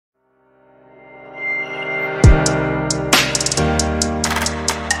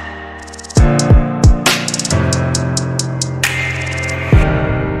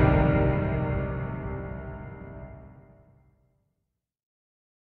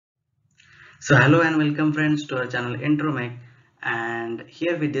So hello and welcome friends to our channel Intromech, and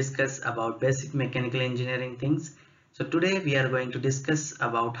here we discuss about basic mechanical engineering things. So today we are going to discuss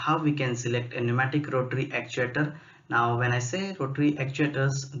about how we can select a pneumatic rotary actuator. Now when I say rotary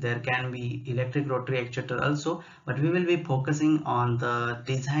actuators, there can be electric rotary actuator also, but we will be focusing on the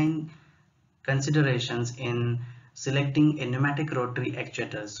design considerations in selecting a pneumatic rotary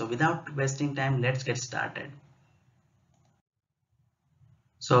actuator. So without wasting time, let's get started.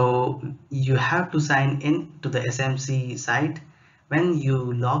 So you have to sign in to the SMC site. When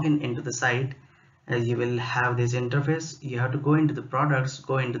you log in into the site, you will have this interface. You have to go into the products,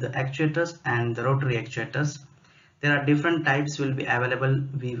 go into the actuators and the rotary actuators. There are different types will be available.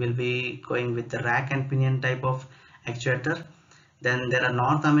 We will be going with the rack and pinion type of actuator. Then there are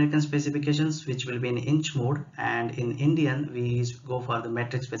North American specifications which will be in inch mode, and in Indian we go for the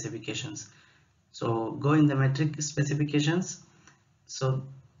metric specifications. So go in the metric specifications. So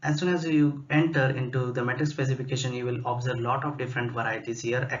as soon as you enter into the metric specification, you will observe a lot of different varieties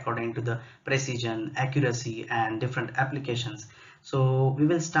here according to the precision, accuracy, and different applications. So we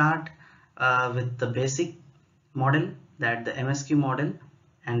will start with the basic model, that the MSQ model,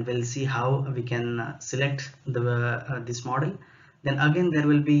 and we'll see how we can select this model. Then again there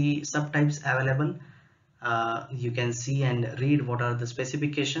will be subtypes available. You can see and read what are the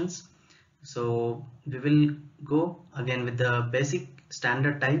specifications. So we will go again with the basic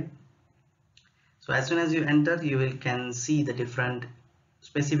standard type. So as soon as you enter, you will can see the different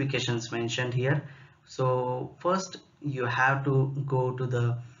specifications mentioned here. So first you have to go to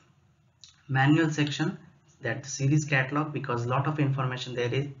the manual section, that series catalog, because a lot of information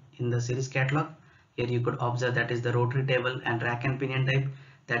there is in the series catalog. Here you could observe that is the rotary table and rack and pinion type,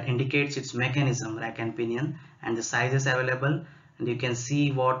 that indicates its mechanism, rack and pinion, and the sizes available, and you can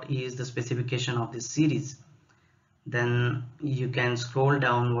see what is the specification of this series. Then you can scroll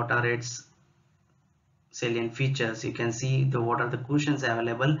down what are its salient features. You can see the what are the cushions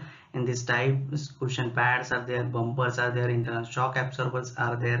available in this type. Cushion pads are there, bumpers are there, internal shock absorbers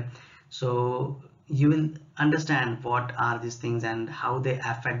are there. So you will understand what are these things and how they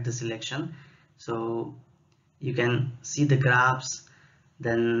affect the selection. So you can see the graphs.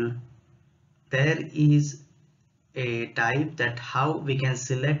 Then there is a type that how we can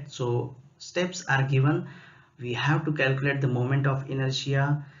select. So steps are given. We have to calculate the moment of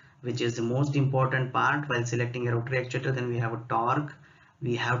inertia, which is the most important part while selecting a rotary actuator. Then we have a torque.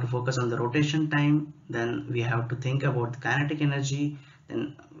 We have to focus on the rotation time. Then we have to think about the kinetic energy,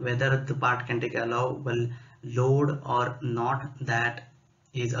 then whether the part can take allowable load or not, that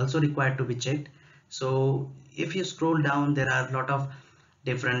is also required to be checked. So if you scroll down, there are a lot of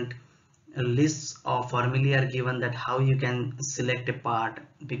different lists of formulae are given that how you can select a part,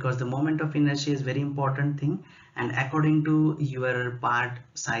 because the moment of inertia is very important thing, and according to your part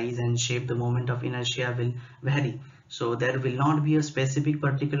size and shape, the moment of inertia will vary. So there will not be a specific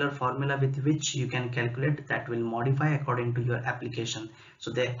particular formula with which you can calculate, that will modify according to your application.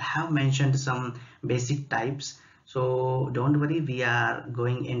 So they have mentioned some basic types. So don't worry, we are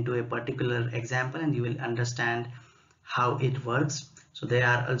going into a particular example and you will understand how it works. So they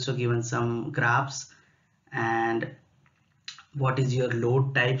are also given some graphs and what is your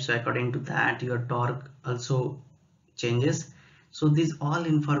load type. So according to that, your torque also changes. So these all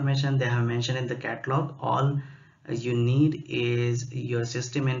information they have mentioned in the catalog. All you need is your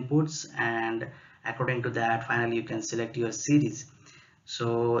system inputs, and according to that, finally you can select your series.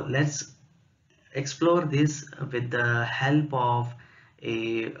 So let's explore this with the help of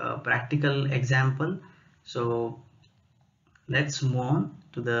a practical example. So let's move on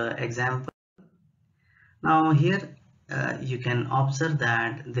to the example. Now here you can observe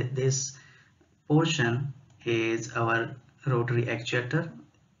that this portion is our rotary actuator.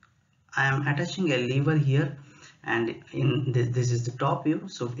 I am attaching a lever here, and in this is the top view.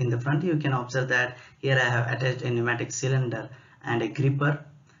 So in the front you can observe that here I have attached a pneumatic cylinder and a gripper,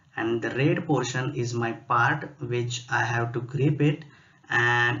 and the red portion is my part which I have to grip it,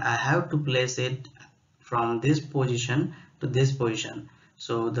 and I have to place it from this position to this position.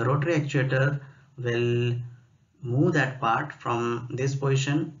 So the rotary actuator will move that part from this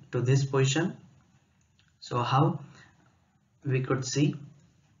position to this position. So how we could see,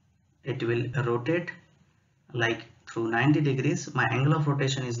 it will rotate like through 90 degrees. My angle of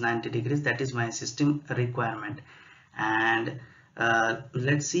rotation is 90 degrees. That is my system requirement. And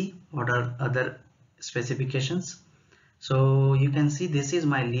let's see what are other specifications. So you can see this is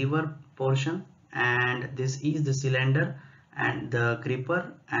my lever portion, and this is the cylinder and the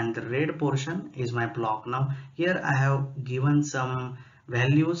gripper, and the red portion is my block. Now here I have given some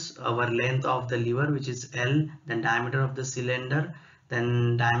values, our length of the lever which is L, then diameter of the cylinder,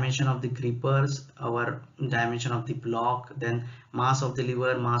 then dimension of the grippers, our dimension of the block, then mass of the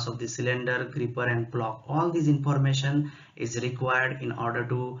lever, mass of the cylinder, gripper and block. All this information is required in order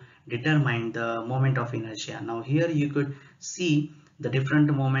to determine the moment of inertia. Now here you could see the different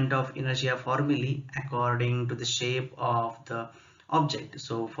moment of inertia formulae according to the shape of the object.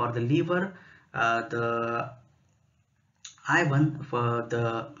 So for the lever, the I1 for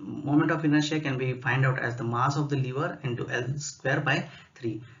the moment of inertia can be find out as the mass of the lever into L square by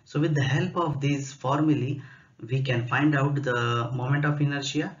 3. So with the help of these formulae, we can find out the moment of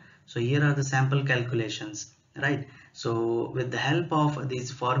inertia. So here are the sample calculations, right? So with the help of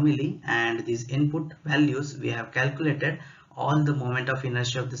these formulae and these input values, we have calculated all the moment of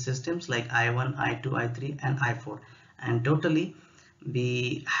inertia of the systems like I1, I2, I3 and I4, and totally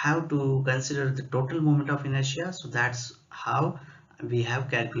we have to consider the total moment of inertia. So that's how we have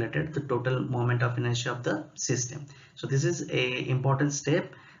calculated the total moment of inertia of the system. So this is a important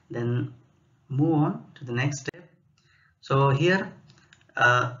step. Then move on to the next step. So here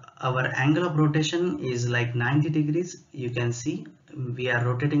our angle of rotation is like 90 degrees. You can see we are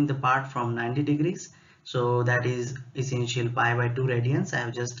rotating the part from 90 degrees. So that is essential pi by 2 radians. I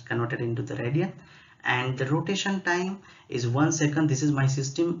have just converted into the radian, and the rotation time is 1 second. This is my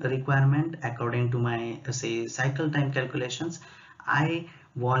system requirement according to my say cycle time calculations. I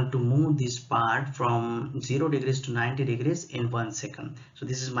want to move this part from 0 degrees to 90 degrees in 1 second. So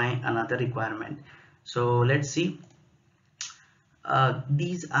this is my another requirement. So let's see.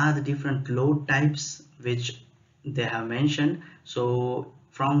 These are the different load types which they have mentioned. So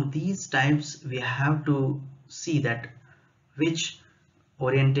from these types we have to see that which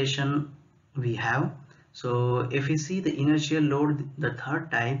orientation we have. So if we see the inertial load, the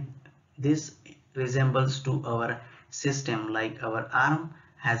third type, this resembles to our system, like our arm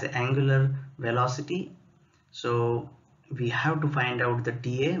has an angular velocity. So we have to find out the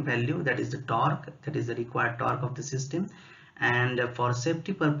TA value, that is the torque, that is the required torque of the system. And for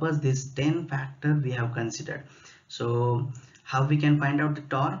safety purpose, this 10 factor we have considered. So how we can find out the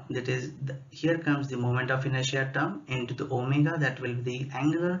torque? That is here comes the moment of inertia term into the omega, that will be the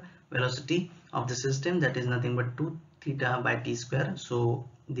angular velocity of the system, that is nothing but 2 theta by t square. So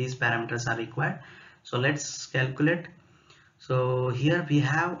these parameters are required. So let's calculate. So here we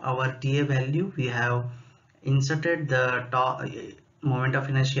have our TA value. We have inserted the moment of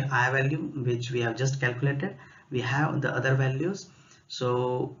inertia I value, which we have just calculated. We have the other values.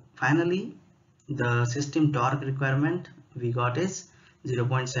 So finally the system torque requirement we got is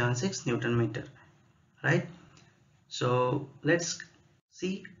 0.76 Newton meter, right? So let's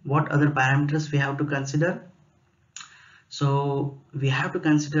see what other parameters we have to consider. So we have to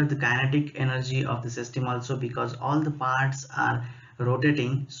consider the kinetic energy of the system also, because all the parts are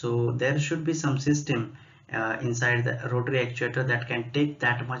rotating. So there should be some system inside the rotary actuator that can take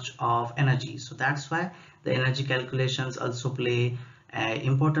that much of energy. So that's why the energy calculations also play an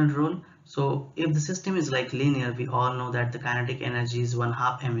important role. So if the system is like linear, we all know that the kinetic energy is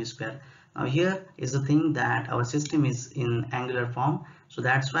 1/2 mv square. Now here is the thing that our system is in angular form. So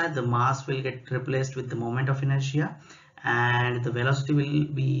that's why the mass will get replaced with the moment of inertia, and the velocity will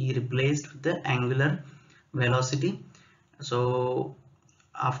be replaced with the angular velocity. So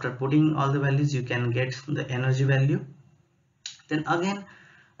after putting all the values, you can get the energy value. Then again,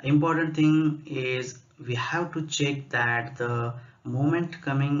 important thing is we have to check that the moment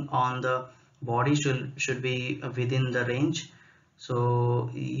coming on the body should be within the range. So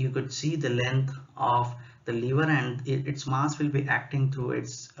you could see the length of the lever, and its mass will be acting through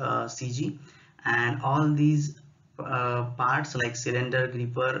its CG, and all these parts like cylinder,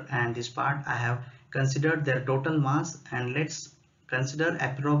 gripper and this part, I have considered their total mass, and let's consider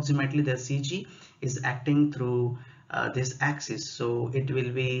approximately the CG is acting through this axis. So it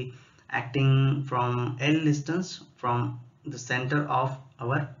will be acting from L distance from the center of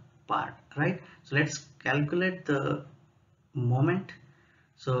our part, right? So let's calculate the moment.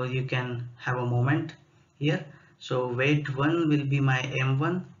 So you can have a moment here. So weight 1 will be my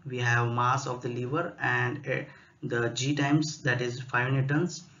m1. We have mass of the lever and the g times, that is 5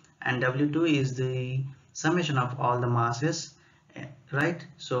 newtons, and w2 is the summation of all the masses, right?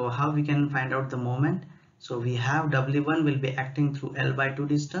 So how we can find out the moment? So we have w1 will be acting through L by 2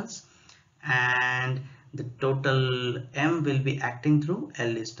 distance, and the total m will be acting through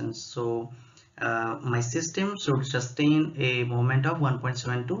L distance. So my system should sustain a moment of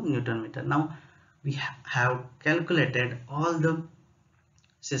 1.72 Newton meter. Now we have calculated all the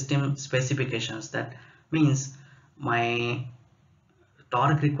system specifications. That means my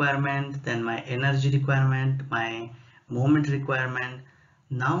torque requirement, then my energy requirement, my moment requirement.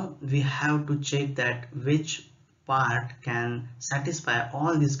 Now we have to check that which part can satisfy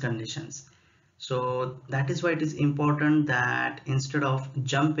all these conditions. So that is why it is important that instead of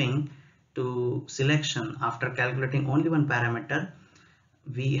jumping to selection after calculating only one parameter,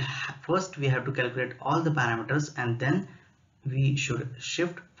 first we have to calculate all the parameters and then we should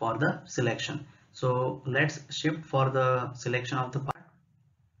shift for the selection. So let's shift for the selection of the part.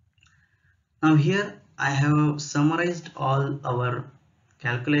 Now here I have summarized all our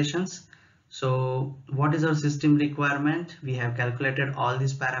calculations. So what is our system requirement? We have calculated all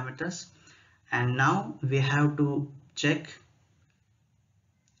these parameters and now we have to check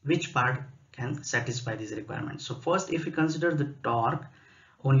which part can satisfy these requirements. So first, if we consider the torque,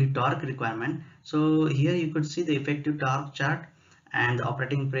 only torque requirement, so here you could see the effective torque chart and the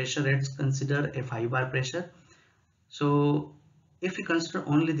operating pressure. Let's consider a 5 bar pressure. So if we consider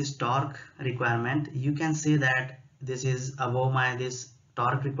only this torque requirement, you can say that this is above my this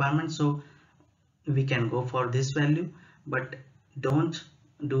torque requirement, so we can go for this value, but don't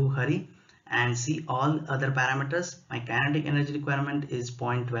do hurry and see all other parameters. My kinetic energy requirement is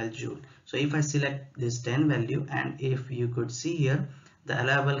 0.12 joule. So if I select this 10 value, and if you could see here the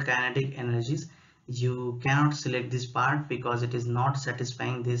allowable kinetic energies, you cannot select this part because it is not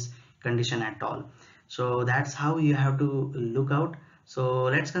satisfying this condition at all. So that's how you have to look out. So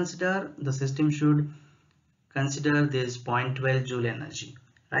let's consider the system should consider this 0.12 joule energy,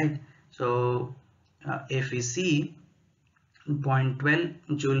 right? So if we see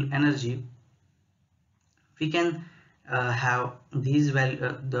 0.12 joule energy, we can have these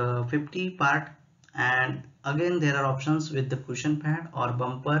value, the 50 part, and again there are options with the cushion pad or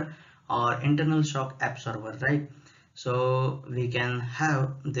bumper or internal shock absorber, right? So we can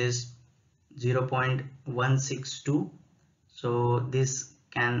have this 0.162, so this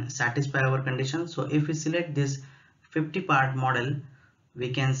can satisfy our condition. So if we select this 50 part model, we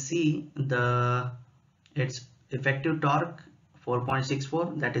can see its effective torque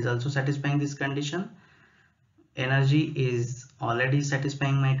 4.64, that is also satisfying this condition. Energy is already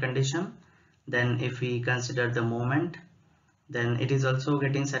satisfying my condition. Then if we consider the moment, then it is also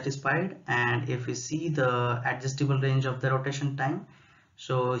getting satisfied. And if we see the adjustable range of the rotation time,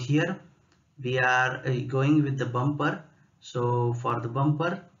 so here we are going with the bumper. So for the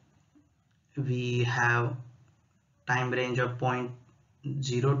bumper we have time range of 0.02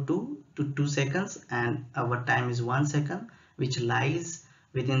 to 2 seconds and our time is 1 second, which lies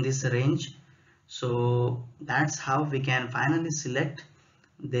within this range. So that's how we can finally select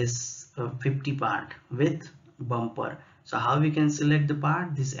this 50 part with bumper. So how we can select the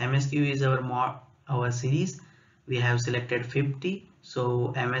part? This MSQ is our series. We have selected 50,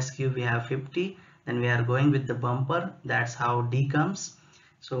 so MSQ we have 50, then we are going with the bumper. That's how D comes.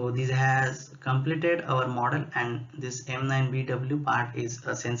 So this has completed our model, and this M9BW part is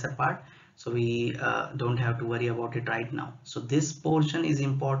a sensor part, so we don't have to worry about it right now. So this portion is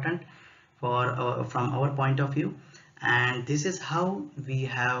important for from our point of view, and this is how we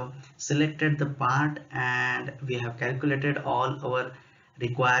have selected the part and we have calculated all our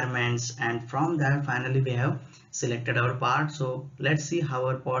requirements, and from that finally we have selected our part. So let's see how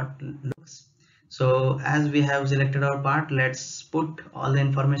our part looks. So as we have selected our part, let's put all the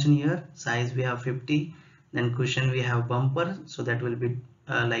information here. Size we have 50, then cushion we have bumper, so that will be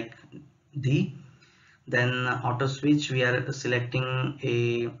like D. Then auto switch, we are selecting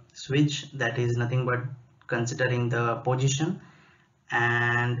a switch that is nothing but considering the position,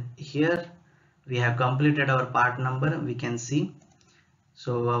 and here we have completed our part number, we can see.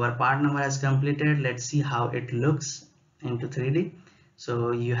 So our part number has completed. Let's see how it looks into 3D.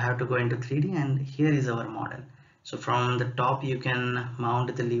 So you have to go into 3D, and here is our model. So from the top you can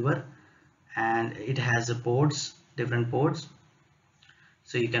mount the lever, and it has a ports, different ports,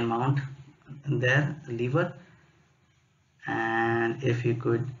 so you can mount there lever. And if you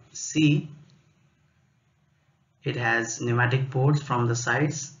could see, it has pneumatic ports from the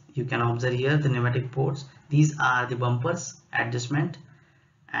sides. You can observe here the pneumatic ports. These are the bumpers adjustment,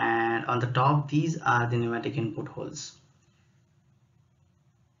 and on the top these are the pneumatic input holes.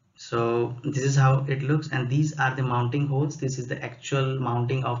 So this is how it looks, and these are the mounting holes. This is the actual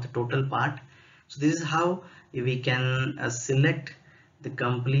mounting of the total part. So this is how we can select the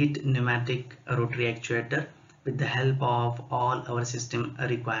complete pneumatic rotary actuator with the help of all our system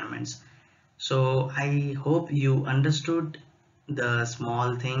requirements. So I hope you understood the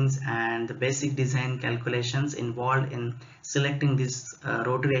small things and the basic design calculations involved in selecting these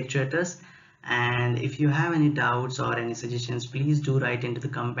rotary actuators. And if you have any doubts or any suggestions, please do write into the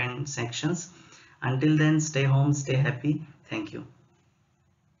comment sections. Until then, stay home, stay happy. Thank you.